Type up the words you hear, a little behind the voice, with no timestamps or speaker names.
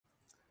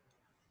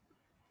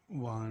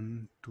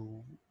1,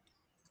 2,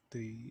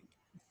 3,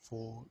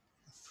 4,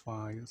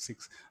 5,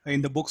 6.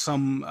 In the book,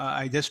 some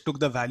I just took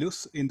the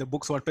values. In the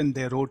books, what when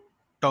they wrote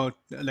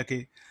like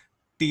a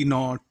T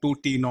naught, 2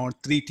 T naught,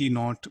 3 T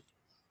naught.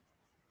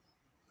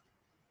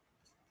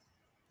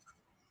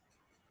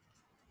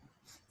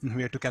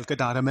 We have to calculate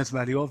RMS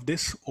value of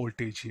this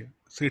voltage here.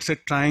 So it's a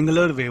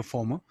triangular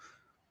waveform.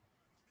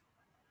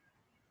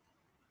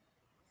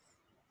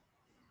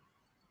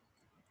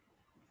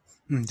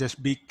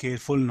 Just be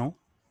careful now.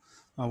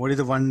 What is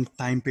the one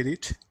time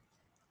period?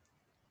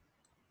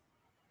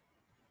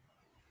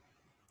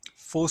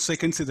 4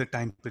 seconds is the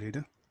time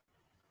period.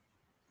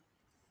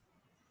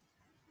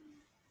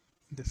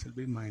 This will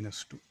be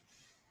 -2.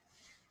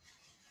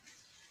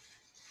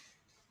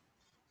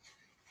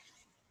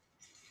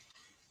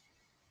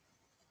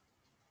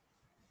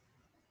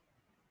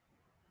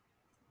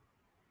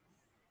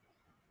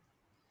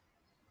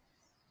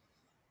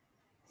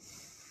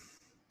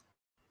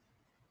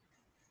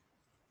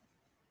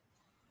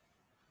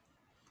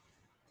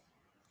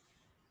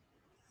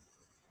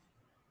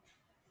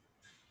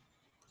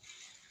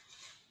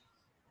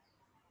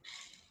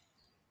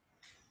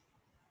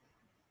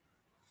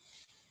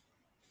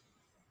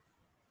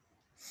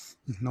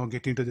 Now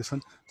getting to this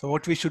one. So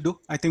what we should do,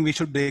 I think we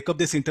should break up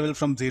this interval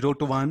from 0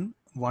 to 1,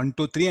 1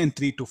 to 3, and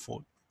 3 to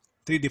 4.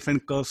 3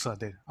 different curves are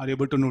there. Are you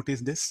able to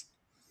notice this?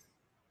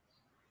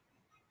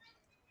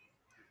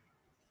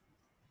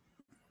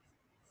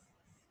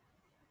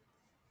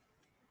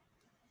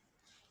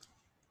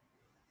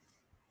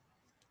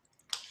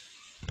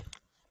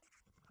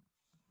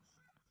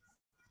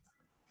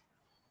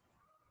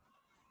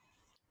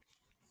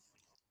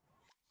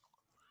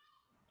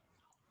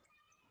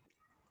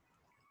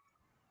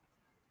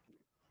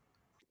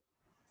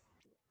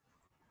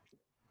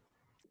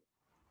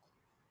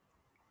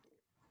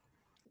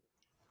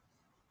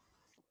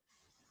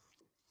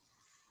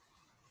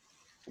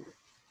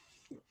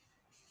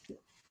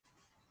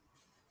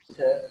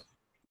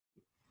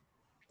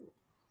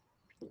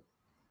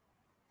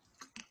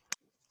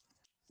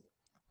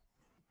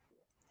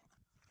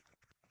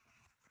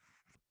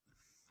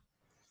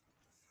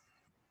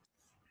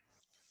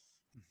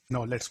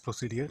 Now let's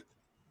proceed here.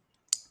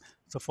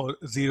 So for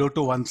 0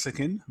 to 1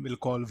 second, we'll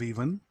call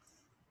V1.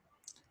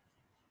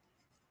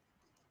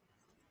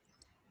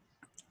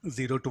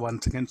 0 to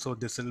 1 second, so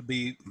this will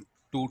be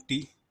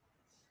 2t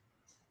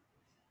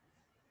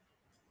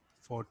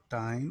for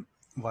time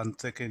 1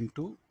 second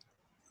to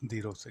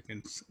 0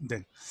 seconds.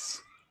 Then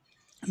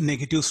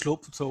negative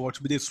slope, so what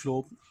should be the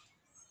slope?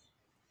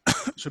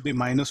 Should be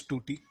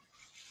 -2t.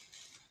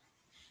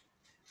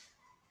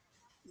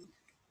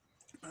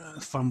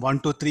 From 1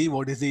 to 3,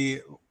 what is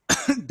the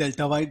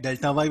delta y?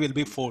 Delta y will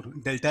be 4.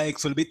 Delta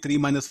x will be 3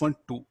 minus 1,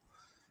 2.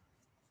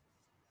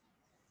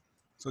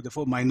 So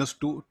therefore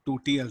 -2,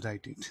 2t, I'll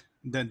write it.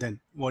 Then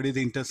what is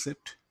the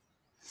intercept?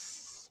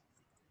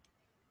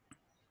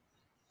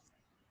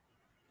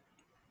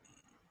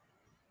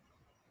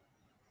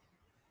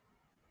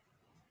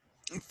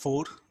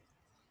 4.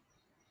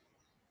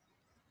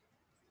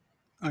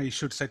 I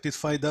should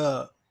satisfy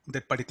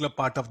that particular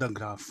part of the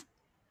graph.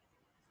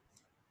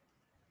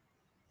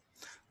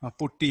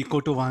 Put t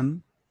equal to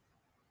 1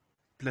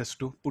 plus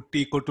 2. Put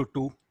t equal to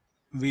 2,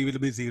 v will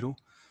be 0.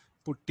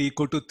 Put t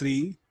equal to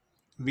 3,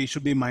 v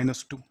should be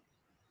 -2.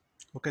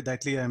 Okay,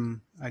 thatly I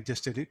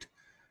adjusted it.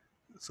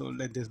 So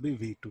let this be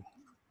v2.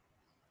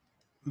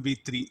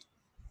 v3.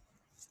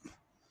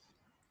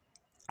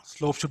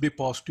 Slope should be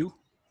positive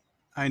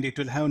and it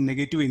will have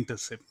negative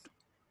intercept.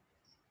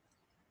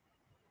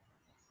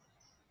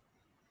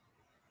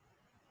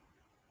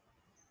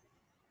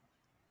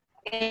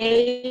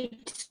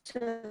 Eight,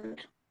 sir.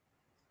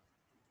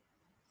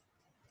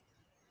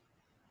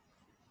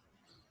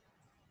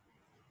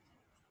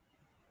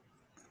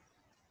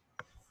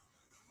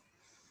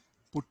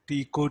 Put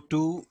t equal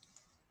to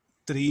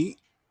 3.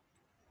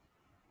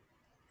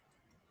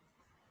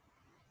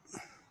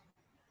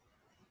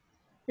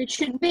 It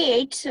should be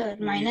 8, sir.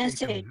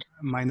 -8.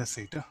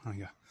 -8.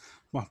 Yeah.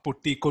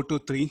 Put t equal to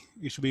 3,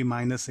 it should be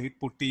 -8.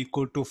 Put t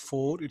equal to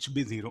 4, it should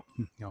be 0.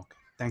 Yeah, okay.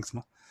 Thanks,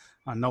 Ma.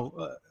 Now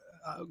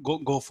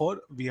go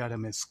for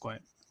VRMS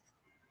square.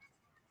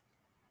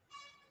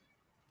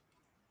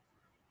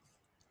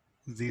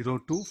 0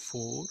 to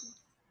 4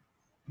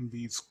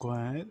 b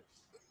square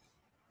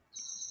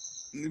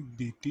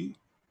dt.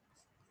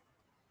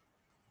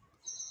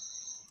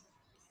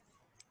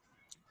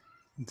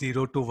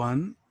 0 to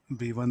 1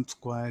 v1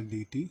 square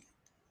dt.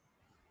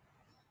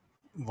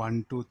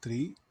 1 to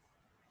 3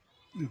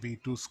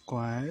 v2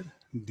 square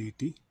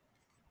dt.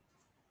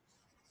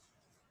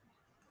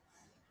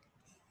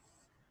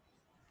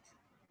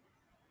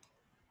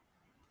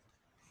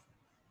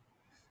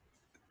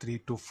 3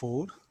 to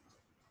 4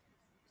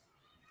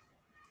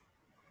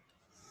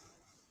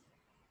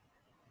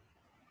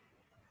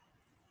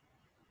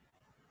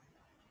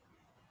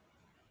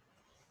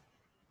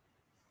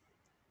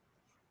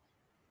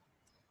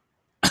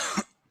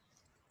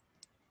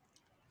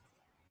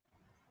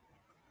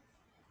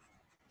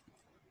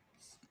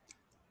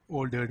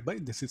 all divided by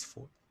this is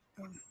 4.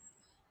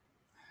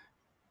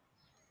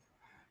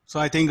 So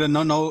I think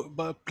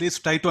now please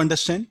try to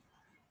understand.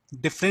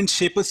 Different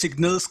shape of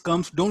signals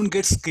comes. Don't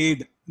get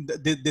scared.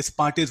 This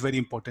part is very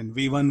important.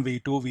 V1,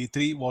 V2,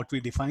 V3, what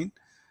we define.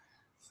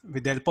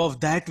 With the help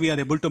of that, we are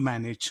able to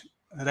manage.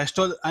 Rest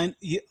all, and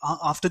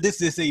after this,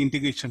 this is the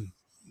integration.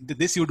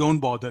 This you don't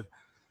bother.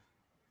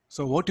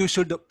 So what you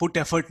should put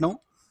effort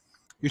now,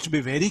 you should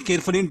be very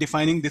careful in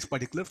defining this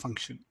particular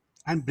function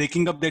and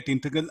breaking up that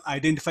integral,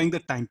 identifying the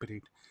time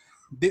period.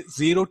 The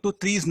 0 to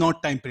 3 is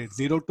not time period.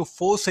 0 to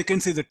 4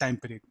 seconds is a time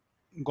period.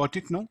 Got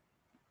it now?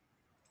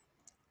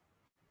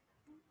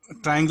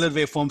 Triangular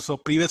waveform. So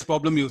previous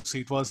problem you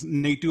see, it was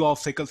negative off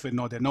cycles were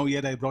not there. Now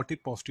here I brought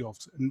it positive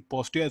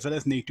as well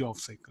as negative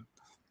off cycle.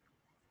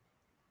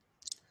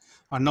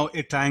 And now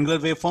a triangular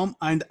waveform,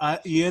 and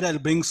here I'll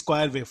bring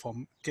square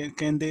waveform.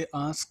 Can they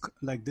ask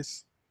like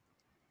this?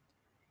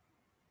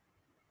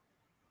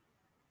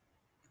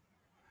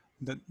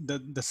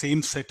 The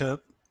same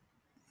setup.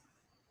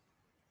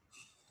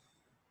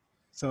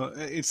 So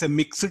it's a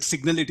mixed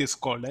signal, it is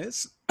called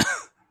as.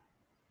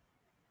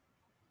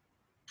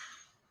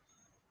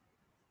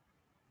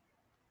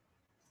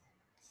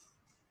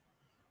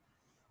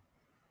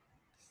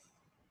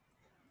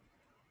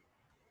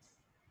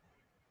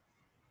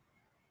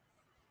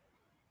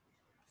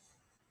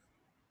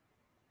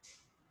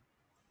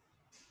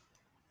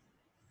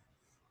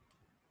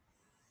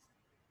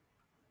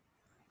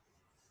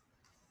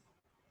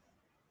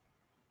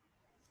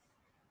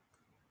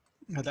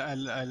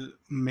 I'll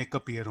make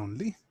up here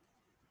only.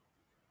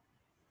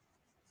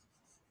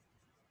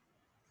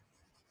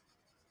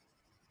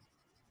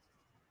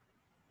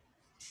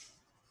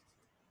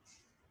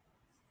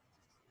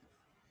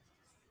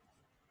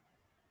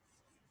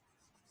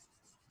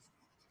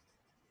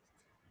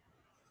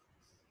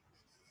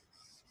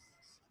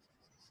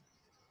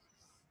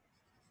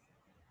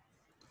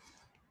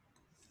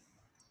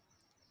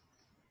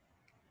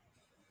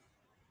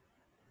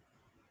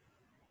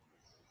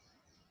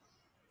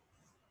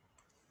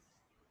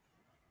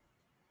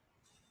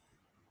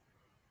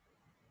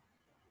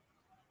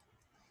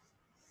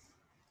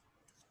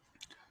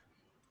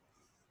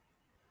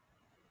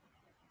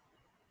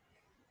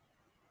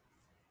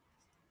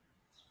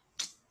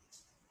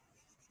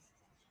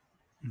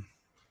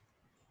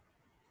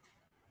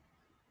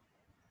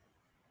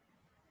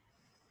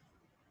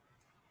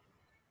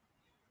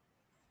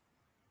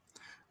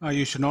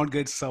 You should not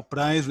get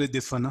surprised with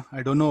this one.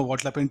 I don't know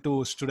what happened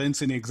to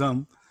students in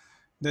exam,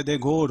 that they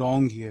go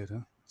wrong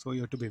here. So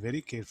you have to be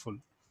very careful.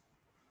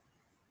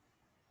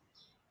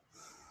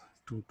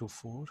 2 to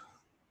 4.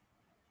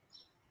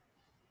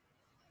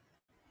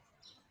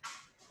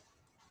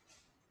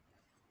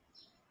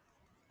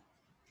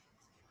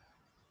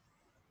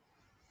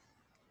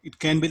 It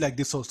can be like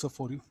this also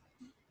for you.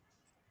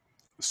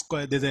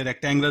 Square, there's a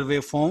rectangular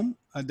waveform,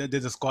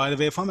 there's a square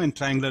waveform and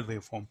triangular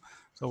waveform.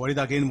 So what is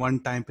again one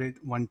time period?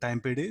 One time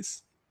period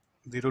is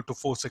 0 to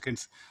 4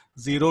 seconds.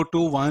 0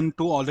 to 1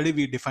 to already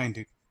we defined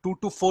it. 2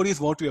 to 4 is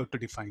what we have to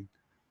define.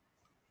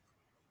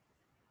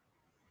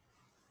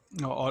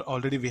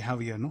 Already we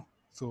have here, no?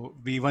 So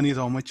V1 is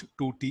how much?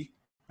 2t,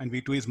 and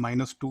V2 is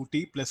minus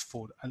 2t plus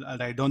 4. I'll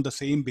write down the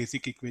same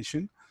basic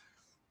equation.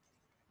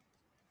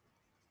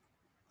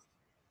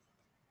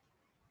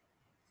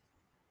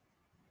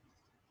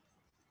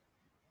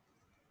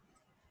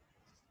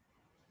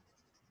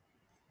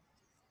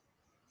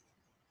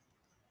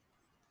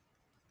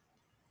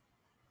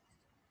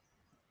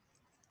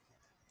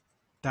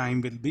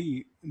 Time will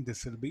be,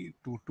 this will be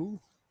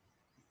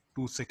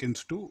 2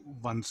 seconds to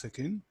 1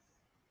 second.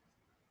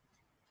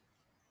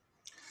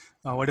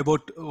 What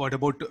about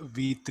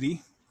V3?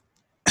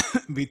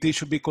 V3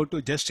 should be equal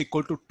to just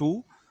equal to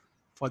 2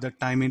 for the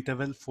time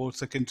interval 4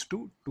 seconds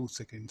to 2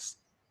 seconds.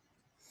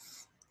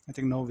 I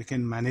think now we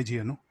can manage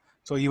here, no?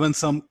 So even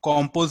some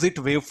composite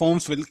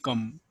waveforms will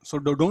come. So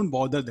don't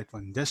bother that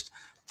one. Just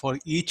for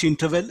each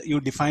interval, you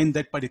define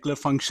that particular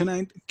function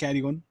and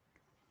carry on.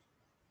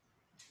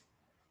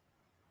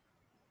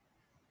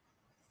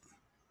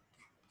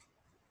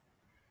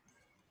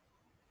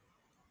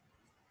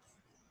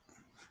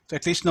 So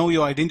at least now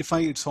you identify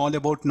it's all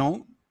about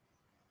now.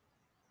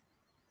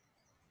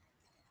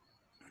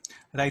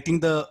 Writing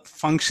the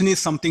function is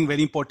something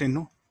very important,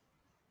 no?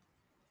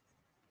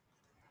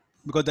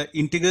 Because the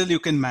integral you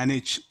can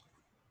manage.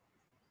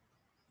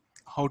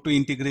 How to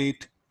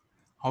integrate,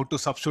 how to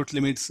substitute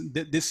limits,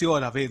 this you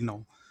are aware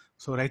now.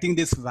 So writing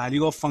this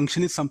value of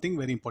function is something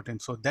very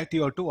important. So that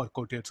you have to work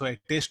out here. So at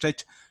a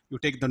stretch, you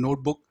take the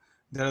notebook.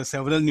 There are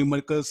several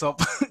numericals of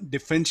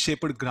different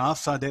shaped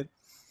graphs are there.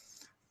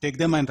 Take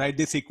them and write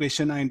this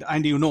equation,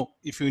 and you know,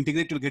 if you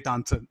integrate, you'll get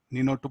answer.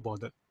 You not to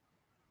bother.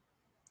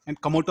 And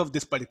come out of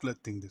this particular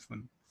thing, this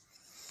one.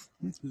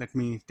 Let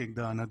me take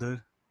the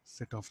another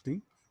set of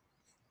thing.